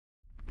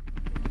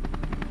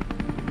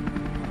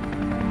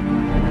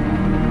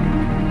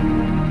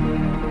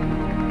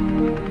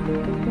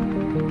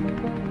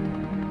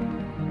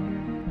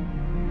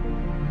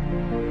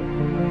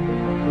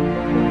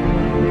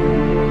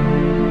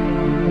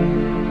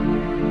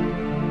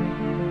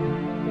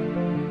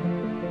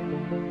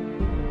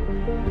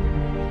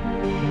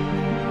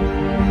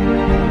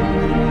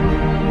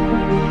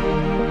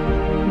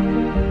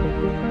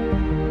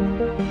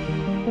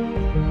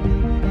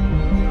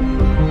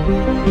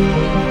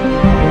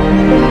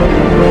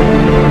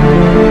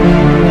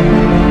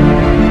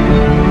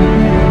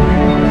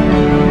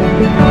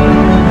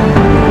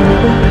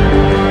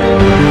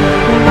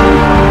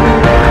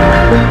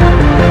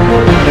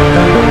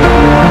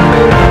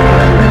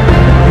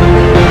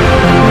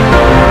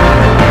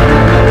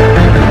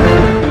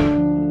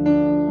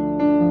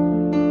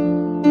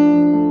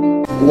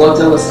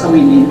Water was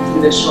coming in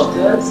through the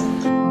shutters.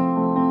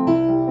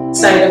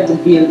 Side of the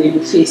building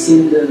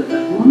facing the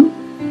lagoon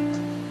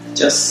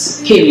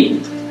just came in.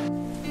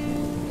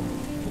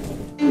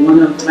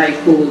 One of my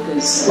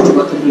co-workers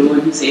got a blow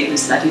on his head and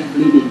started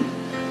bleeding.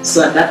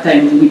 So at that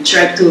time we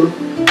tried to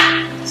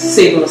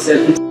save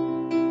ourselves.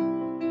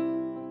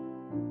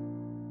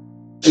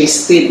 We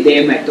stayed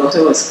there, my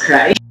daughter was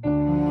crying.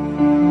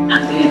 And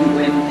then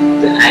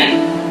when the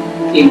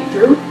eye came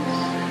through,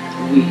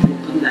 we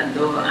opened that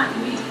door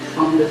and we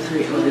found the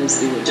three others.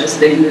 They were just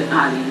there in the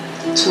alley.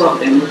 Two of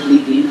them were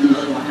bleeding,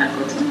 another one had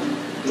gotten a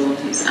blow on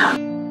his arm.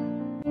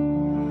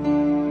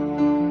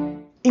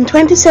 In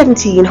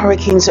 2017,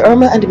 Hurricanes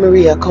Irma and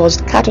Maria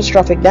caused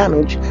catastrophic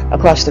damage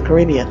across the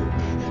Caribbean.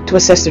 To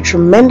assess the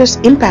tremendous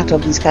impact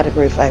of these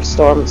Category 5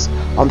 storms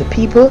on the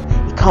people,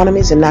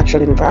 economies and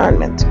natural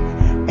environment,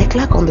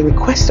 ECLAC, on the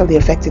request of the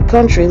affected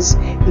countries,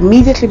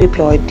 immediately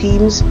deployed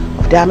teams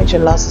of damage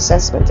and loss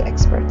assessment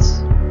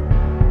experts.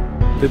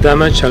 The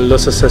damage and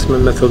loss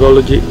assessment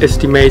methodology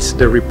estimates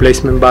the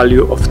replacement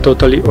value of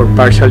totally or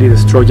partially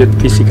destroyed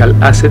physical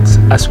assets,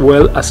 as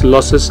well as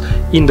losses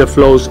in the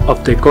flows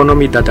of the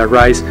economy that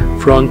arise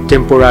from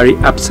temporary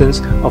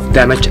absence of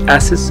damaged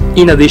assets,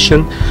 in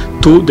addition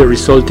to the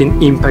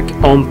resulting impact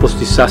on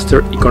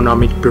post-disaster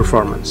economic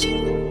performance.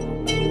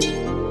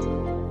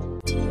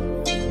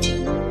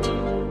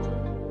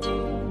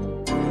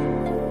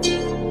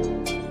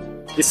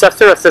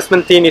 Disaster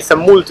assessment team is a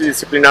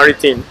multidisciplinary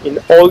team. In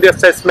all the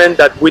assessment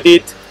that we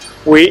did,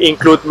 we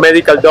include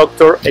medical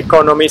doctor,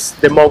 economists,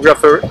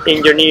 demographer,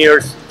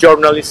 engineers,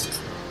 journalists.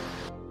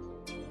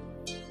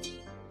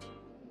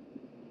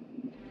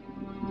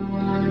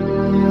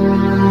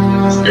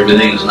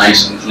 Everything is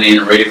nice and clean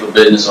and ready for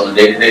business on a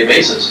day-to-day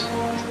basis.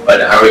 But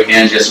the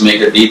hurricane just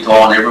make a detour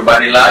on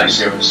everybody's lives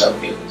here in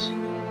South Carolina.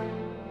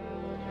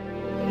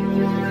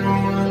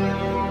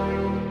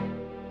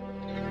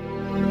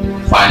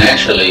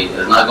 Financially,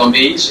 it's not going to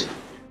be easy.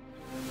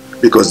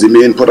 Because the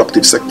main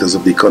productive sectors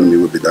of the economy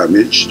will be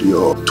damaged: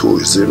 your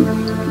tourism,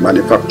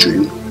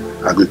 manufacturing,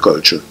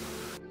 agriculture.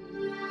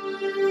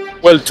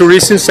 Well,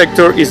 tourism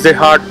sector is the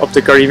heart of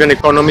the Caribbean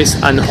economies,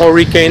 and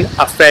hurricane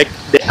affect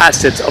the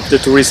assets of the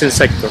tourism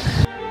sector.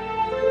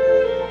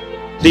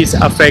 This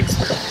affects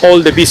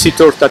all the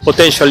visitors that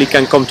potentially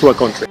can come to a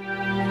country.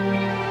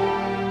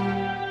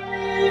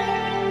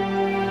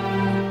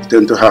 We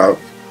tend to have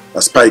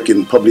a spike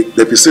in public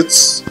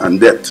deficits and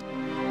debt.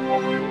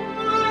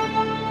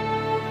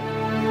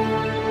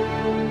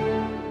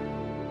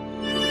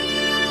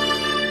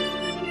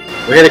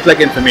 We're here to collect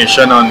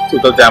information on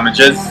total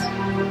damages,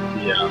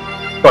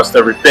 the cost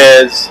of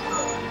repairs,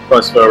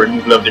 cost for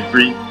removal of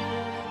debris.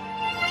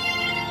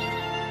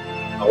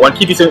 One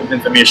key piece of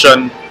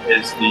information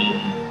is the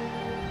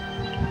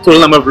total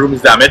number of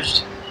rooms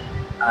damaged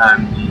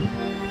and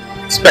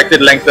the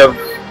expected length of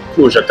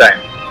closure time.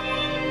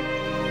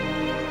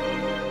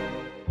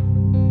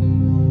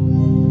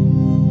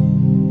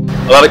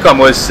 A lot of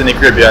commerce in the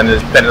Caribbean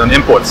is dependent on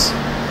imports.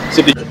 So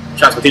if the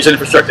transportation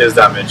infrastructure is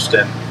damaged,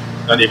 then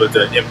you're unable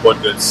to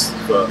import goods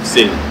for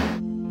sale.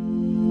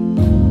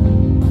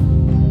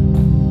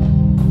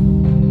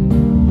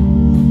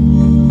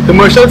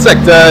 Commercial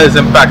sector is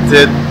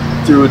impacted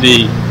through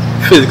the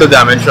physical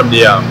damage from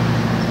the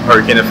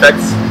hurricane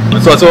effects.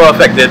 It's also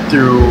affected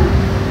through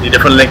the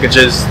different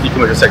linkages the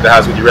commercial sector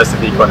has with the rest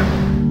of the economy.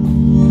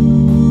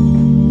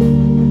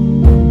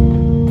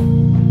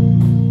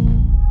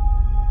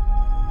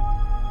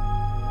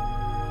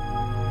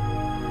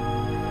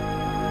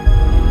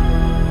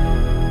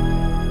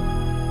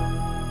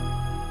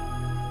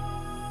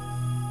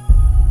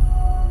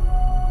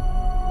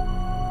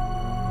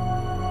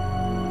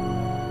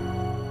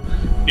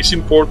 It's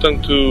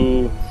important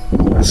to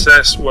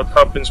assess what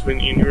happens when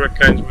in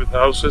hurricanes with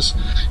houses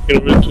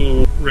in order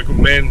to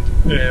recommend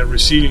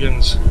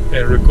resilience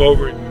and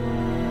recovery.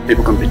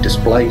 People can be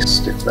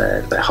displaced if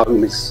their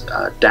home is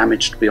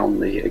damaged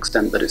beyond the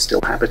extent that it's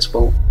still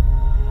habitable.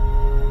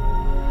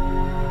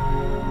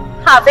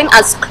 Having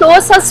as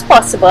close as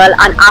possible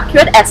an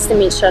accurate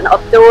estimation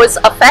of those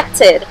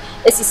affected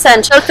is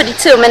essential for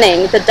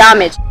determining the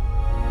damage.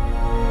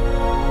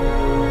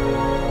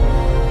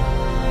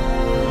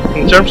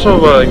 In terms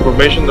of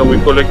information that we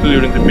collected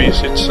during the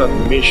visits and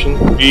the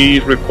mission, we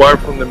require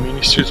from the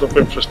Ministries of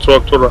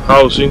Infrastructure and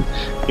Housing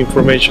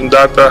information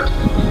data,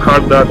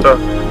 hard data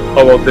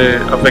about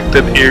the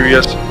affected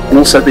areas. And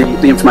also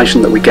the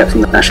information that we get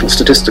from the National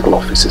Statistical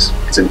Office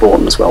is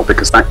important as well,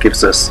 because that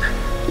gives us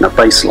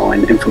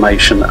baseline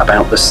information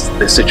about the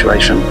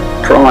situation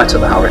prior to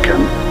the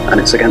hurricane, and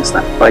it's against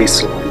that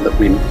baseline that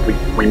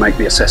we make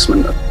the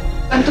assessment.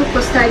 ¿Cuánto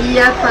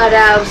costaría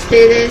para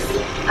ustedes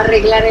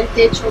arreglar el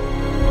techo?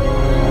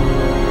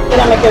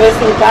 Mira, me quedé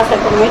sin casa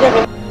con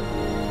ella.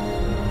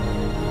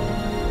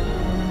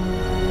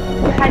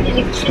 You had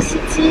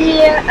electricity.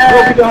 No,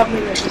 we don't have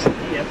electricity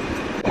yet.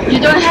 You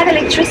don't have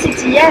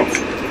electricity yet.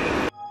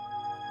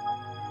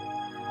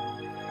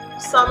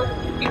 Some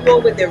people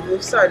with their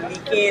roofs are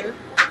leaking,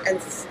 and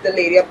the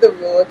lady up the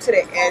road to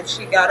the edge,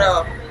 she got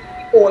a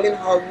hole in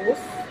her roof.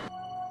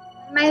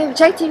 My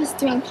objective is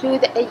to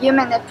include a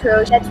human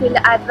approach that will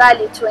add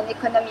value to an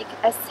economic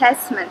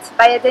assessment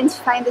by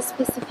identifying the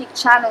specific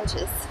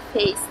challenges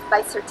faced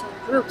by certain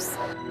groups.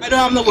 I don't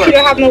have no work. You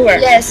don't have no work?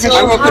 Yes. So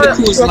I work with the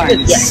cruise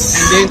lines. Yes.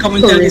 And they come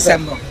until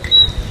December.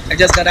 I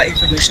just got that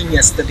information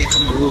yesterday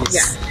from the rules.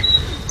 Yeah.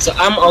 So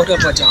I'm out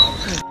of a job.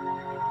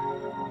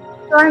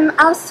 So I'm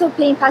also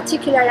paying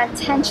particular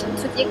attention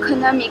to the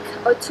economic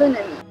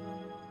autonomy.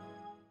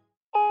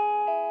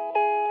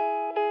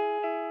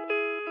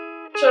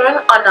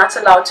 Children are not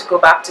allowed to go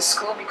back to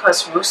school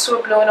because roofs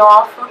were blown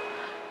off,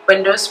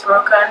 windows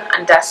broken,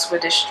 and desks were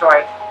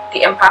destroyed.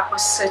 The impact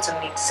was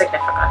certainly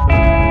significant.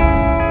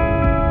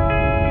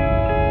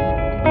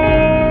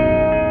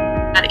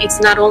 And it's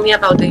not only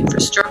about the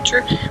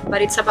infrastructure,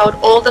 but it's about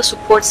all the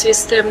support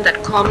system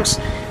that comes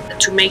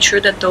to make sure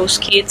that those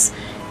kids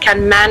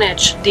can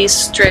manage this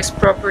stress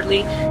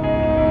properly.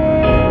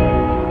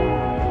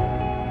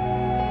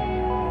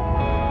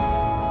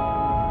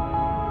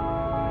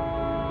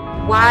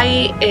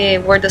 Why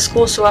were the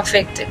schools so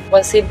affected?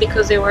 Was it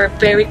because they were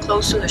very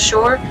close to the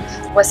shore?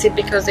 Was it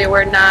because they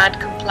were not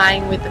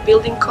complying with the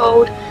building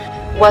code?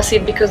 Was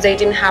it because they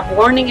didn't have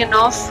warning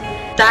enough?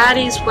 That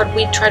is what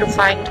we try to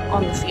find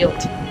on the field.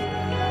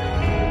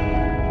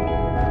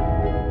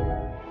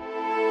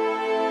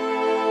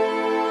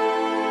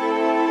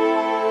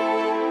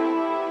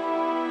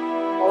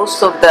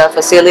 Most of the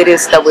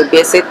facilities that we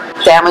visit,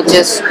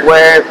 damages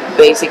were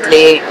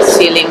basically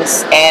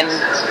ceilings and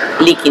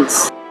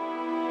leakings.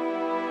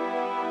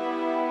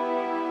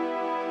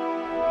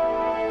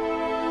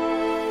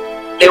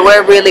 They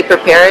were really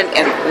prepared,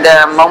 and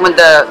the moment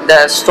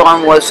the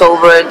storm was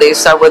over, they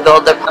started with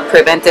all the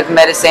preventive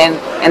medicine,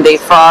 and they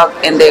fought,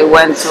 and they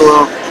went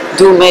to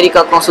do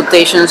medical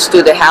consultations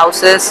to the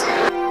houses.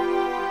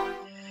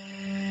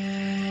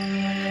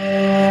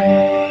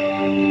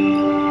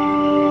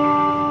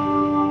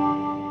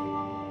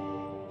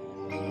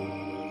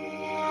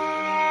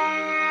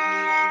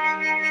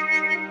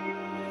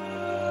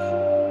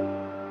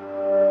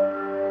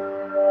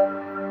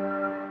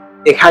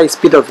 The high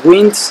speed of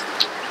winds,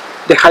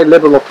 the high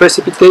level of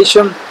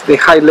precipitation, the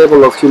high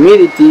level of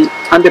humidity,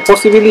 and the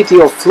possibility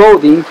of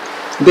flooding,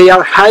 they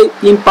are high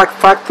impact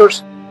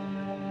factors.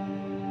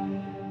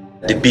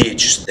 The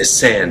beach, the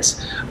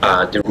sands,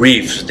 the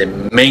reefs, the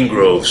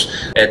mangroves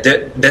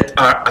that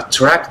are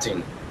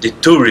attracting the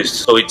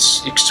tourists. So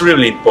it's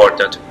extremely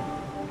important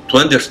to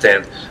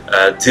understand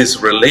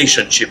these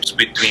relationships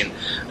between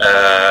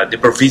the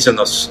provision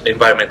of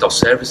environmental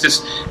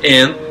services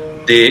and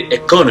the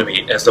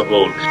economy as a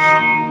whole.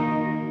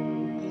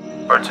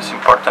 It's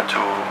important to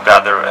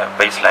gather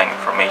baseline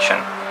information.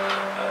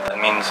 That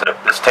means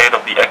the state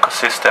of the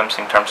ecosystems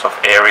in terms of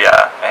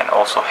area and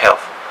also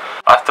health.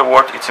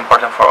 Afterward, it's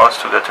important for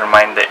us to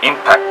determine the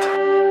impact.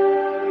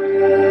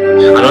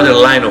 Another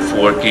line of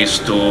work is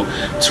to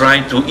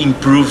try to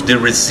improve the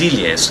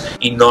resilience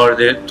in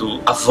order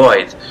to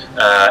avoid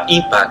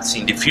impacts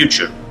in the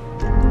future.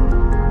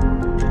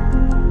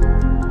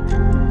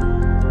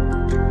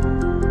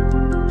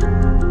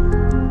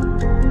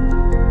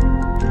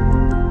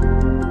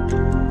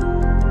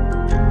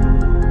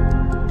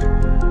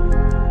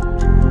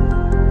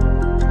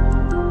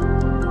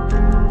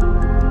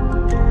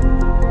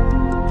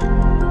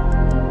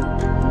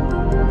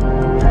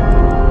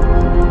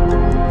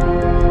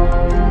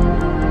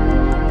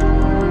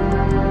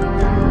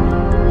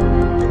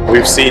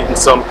 We've seen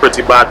some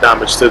pretty bad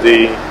damage to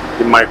the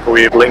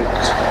microwave link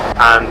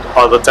and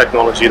other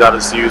technology that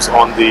is used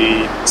on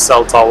the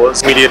cell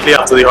towers. Immediately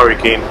after the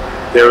hurricane,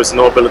 there is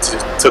no ability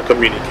to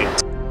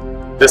communicate.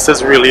 This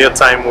is really a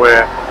time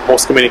where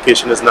most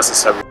communication is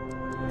necessary.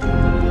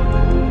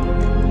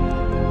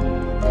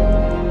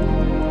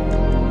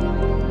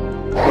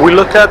 We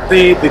look at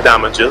the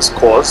damages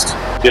caused,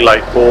 the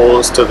light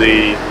poles to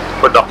the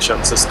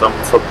production system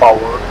for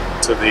power,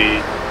 to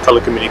the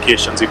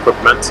telecommunications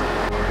equipment.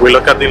 We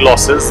look at the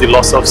losses, the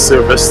loss of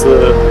service to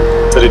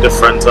the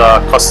different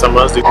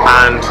customers,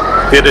 and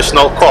the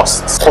additional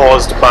costs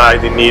caused by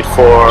the need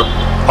for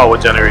power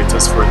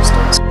generators, for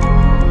instance.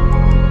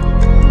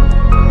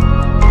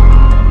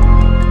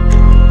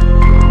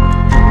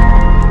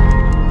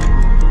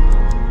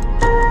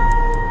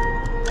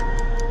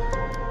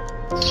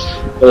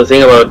 Well, the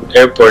thing about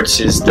airports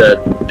is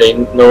that they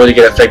normally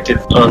get affected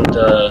on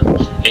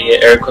the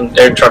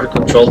air traffic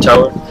control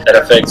tower. That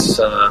affects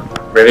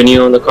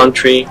revenue on the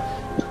country,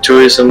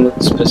 tourism,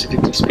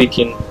 specifically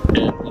speaking,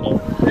 and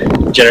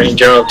in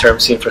general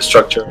terms,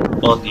 infrastructure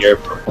on the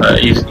airport.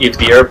 If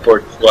the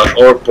airport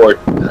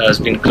has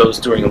been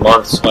closed during a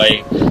month, so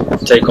I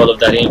take all of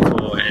that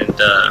info and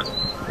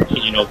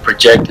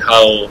project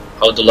how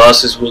the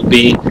losses will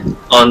be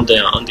on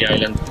the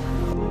island.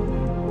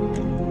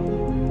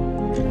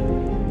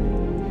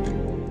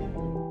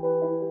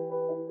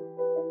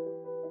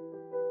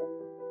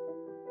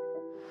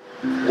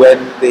 when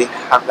they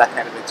have that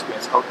kind of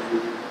experience, how do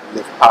you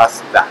live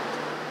past that?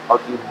 How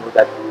do you know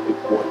that the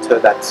water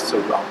that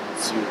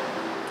surrounds you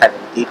can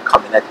indeed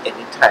come in at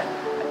any time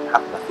and you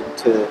have nothing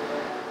to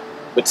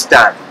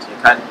withstand? You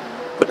can't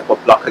put up a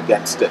block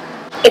against it.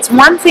 It's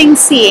one thing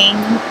seeing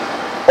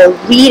or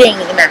reading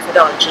the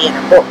methodology in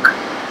a book,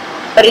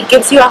 but it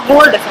gives you a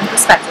whole different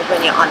perspective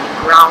when you're on the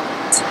ground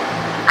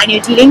and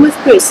you're dealing with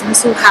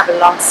persons who have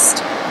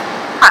lost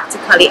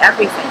practically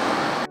everything.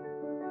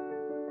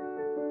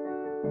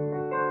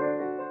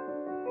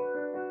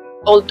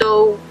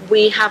 Although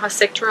we have a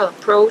sectoral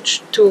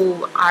approach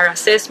to our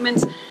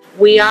assessments,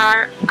 we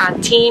are a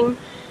team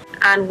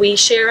and we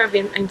share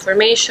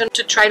information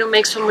to try to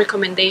make some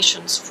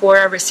recommendations for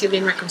a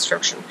resilient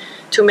reconstruction,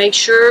 to make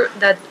sure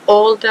that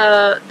all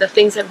the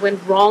things that went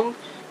wrong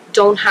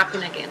don't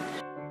happen again.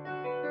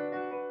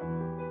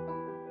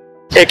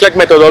 ECLAC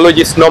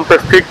methodology is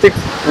non-prescriptive.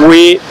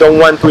 We don't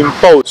want to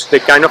impose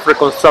the kind of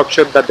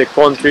reconstruction that the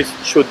countries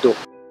should do.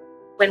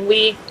 When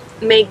we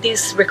make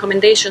these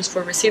recommendations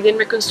for resilient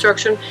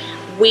reconstruction,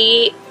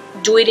 we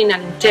do it in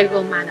an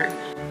integral manner.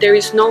 There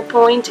is no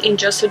point in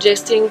just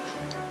suggesting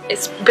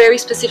very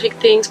specific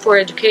things for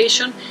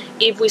education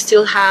if we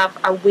still have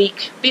a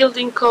weak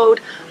building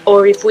code,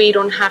 or if we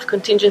don't have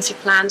contingency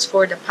plans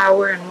for the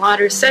power and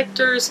water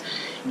sectors,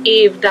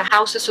 if the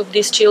houses of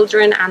these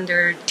children and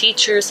their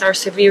teachers are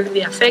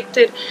severely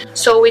affected.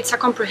 So it's a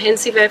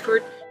comprehensive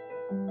effort.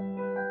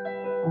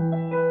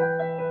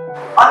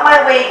 On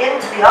my way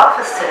into the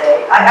office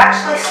today, I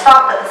actually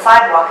stopped at the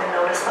sidewalk and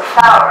noticed the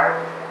flower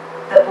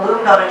that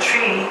bloomed on a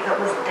tree that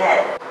was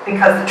dead,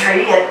 because the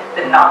tree had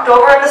been knocked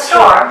over in the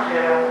storm,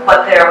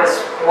 but there was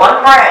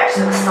one branch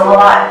that was still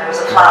alive. There was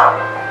a flower.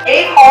 It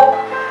gave hope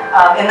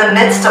in the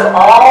midst of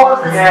all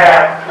of this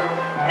death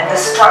and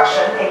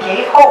destruction. It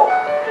gave hope.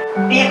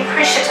 Be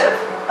appreciative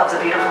of the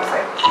beautiful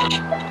thing.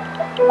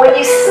 When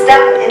you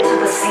step into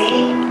the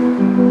sea,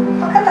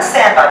 look at the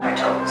sand on your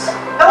toes.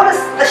 Notice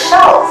the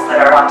shells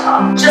that are on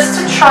top. Just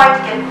to try to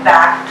get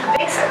back to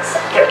basics.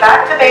 Get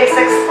back to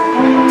basics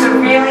to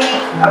really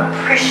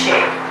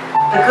appreciate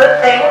the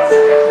good things,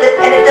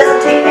 and it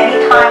doesn't take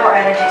any time or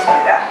energy to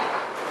do that.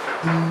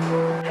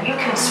 You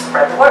can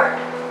spread the word,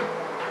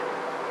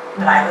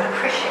 and I would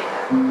appreciate that.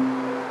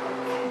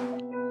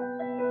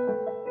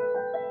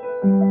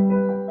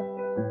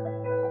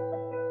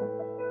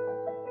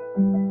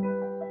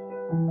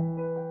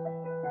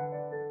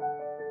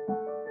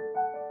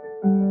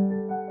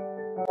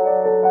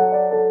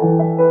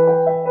 Thank you.